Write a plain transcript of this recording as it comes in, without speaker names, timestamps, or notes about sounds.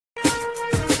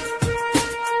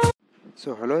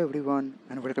So hello everyone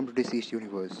and welcome to DC's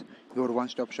Universe, your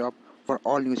one-stop shop for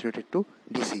all news related to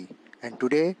DC. And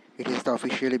today it is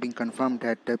officially being confirmed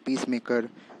that the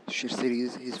Peacemaker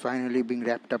series is finally being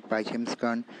wrapped up by James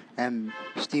Gunn, and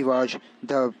Steve Arch,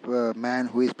 the man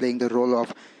who is playing the role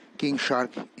of King Shark,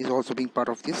 is also being part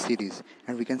of this series.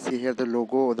 And we can see here the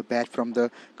logo or the badge from the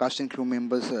cast and crew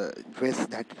members' vest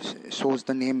that shows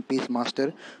the name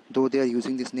Peacemaster, though they are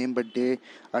using this name, but they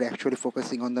are actually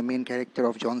focusing on the main character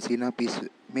of John Cena,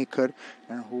 Peacemaker,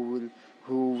 and who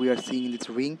we are seeing in this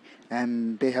ring.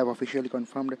 And they have officially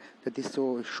confirmed that this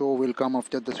show will come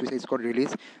after the Suicide Squad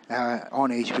release on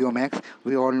HBO Max.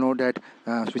 We all know that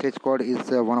Suicide Squad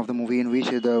is one of the movie in which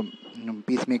the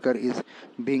Peacemaker is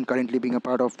currently being a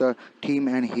part of the team,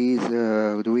 and he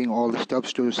is doing all the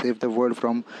steps to save the world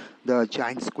from the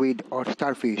giant squid or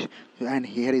starfish. And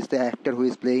here is the actor who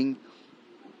is playing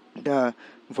the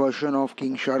version of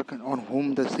King Shark on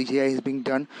whom the CGI is being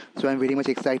done. So I'm very much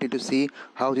excited to see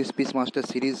how this Peacemaster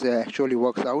series actually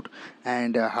works out,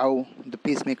 and how the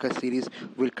Peacemaker series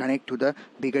will connect to the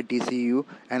bigger DCEU,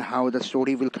 and how the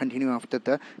story will continue after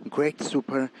the great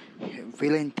super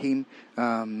villain team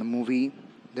movie,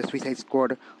 the Suicide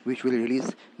Squad, which will release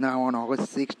now on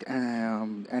August 6th,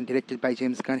 and directed by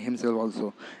James Gunn himself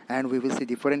also. And we will see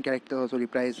different characters also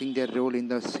reprising their role in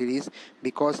the series,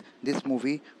 because this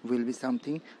movie will be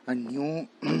something, a new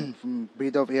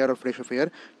breath of air or fresh of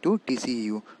air to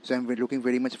DCEU. So I'm looking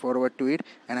very much forward to it,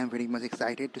 and I'm very much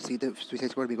excited to see the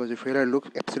Suicide Squad because the trailer looks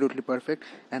absolutely perfect,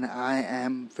 and I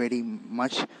am very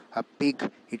much a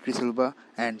big Idris Elba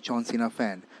and John Cena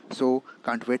fan. So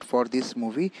can't wait for this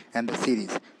movie and the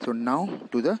series. So now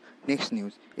to the next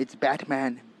news. It's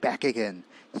Batman back again.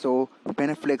 So Ben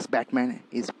Affleck's Batman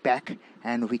is back,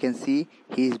 and we can see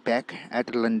he is back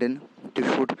at London to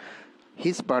shoot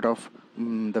his part of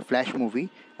the Flash movie,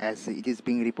 as it is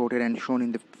being reported and shown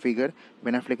in the figure.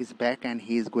 Ben Affleck is back, and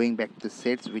he is going back to the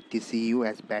sets with DCU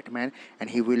as Batman, and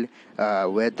he will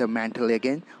wear the mantle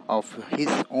again of his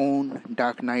own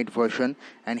Dark Knight version,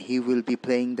 and he will be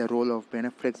playing the role of Ben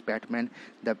Affleck's Batman,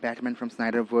 the Batman from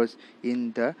Snyderverse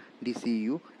in the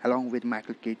DCU, along with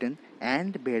Michael Keaton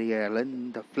and Barry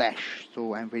Allen, the Flash.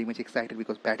 So I'm very much excited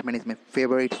because Batman is my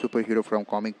favorite superhero from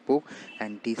comic book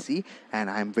and DC, and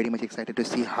I'm very much excited to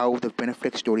see how the Ben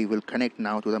Affleck story will connect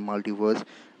now to the multiverse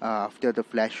after the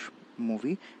Flash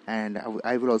movie. And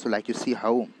I will also like to see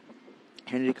how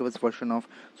Henry Cavill's version of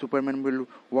Superman will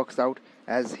works out,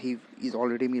 as he is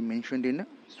already been mentioned in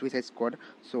Suicide Squad.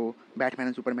 So Batman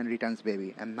and Superman returns,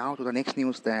 baby. And now to the next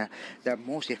news, the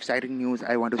most exciting news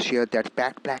I want to share, that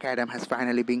Black Adam has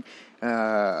finally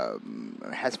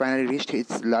reached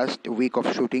its last week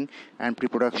of shooting and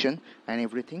pre-production and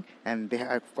everything, and they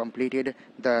have completed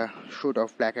the shoot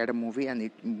of Black Adam movie,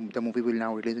 and the movie will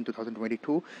now release in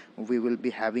 2022. We will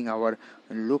be having our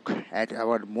look at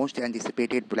our most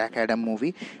anticipated Black Adam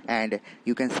movie, and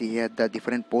you can see here the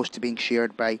different posts being shared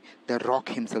by The Rock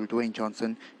himself, Dwayne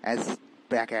Johnson, as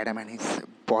Black Adam, and his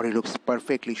body looks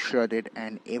perfectly shredded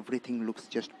and everything looks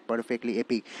just perfectly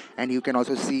epic. And you can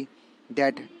also see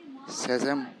that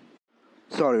Shazam,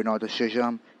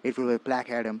 it will be Black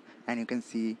Adam, and you can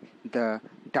see the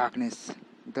darkness,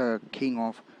 the king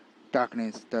of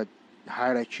darkness, the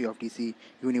hierarchy of DC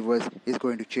universe is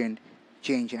going to change,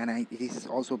 and it is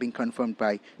also being confirmed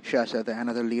by Shasha, the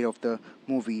another lead of the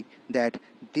movie, that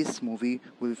this movie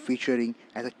will be featuring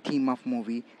as a team-up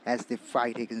movie as they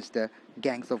fight against the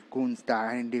gangs of goons, the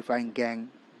unidentifying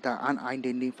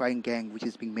gang which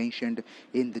is being mentioned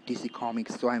in the DC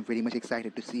comics. So I'm very much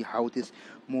excited to see how this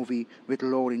movie will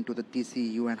lore into the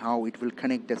DCU, and how it will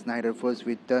connect the Snyderverse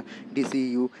with the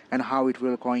DCU, and how it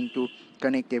will going to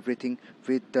connect everything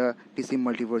with the DC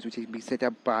multiverse, which is being set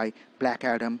up by Black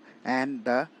Adam and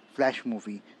the Flash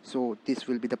movie. So this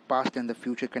will be the past and the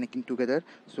future connecting together.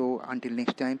 So until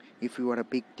next time, if you are a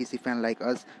big DC fan like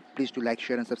us, please do like,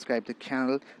 share and subscribe the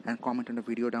channel, and comment on the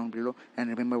video down below. And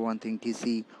remember one thing,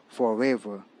 DC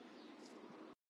forever.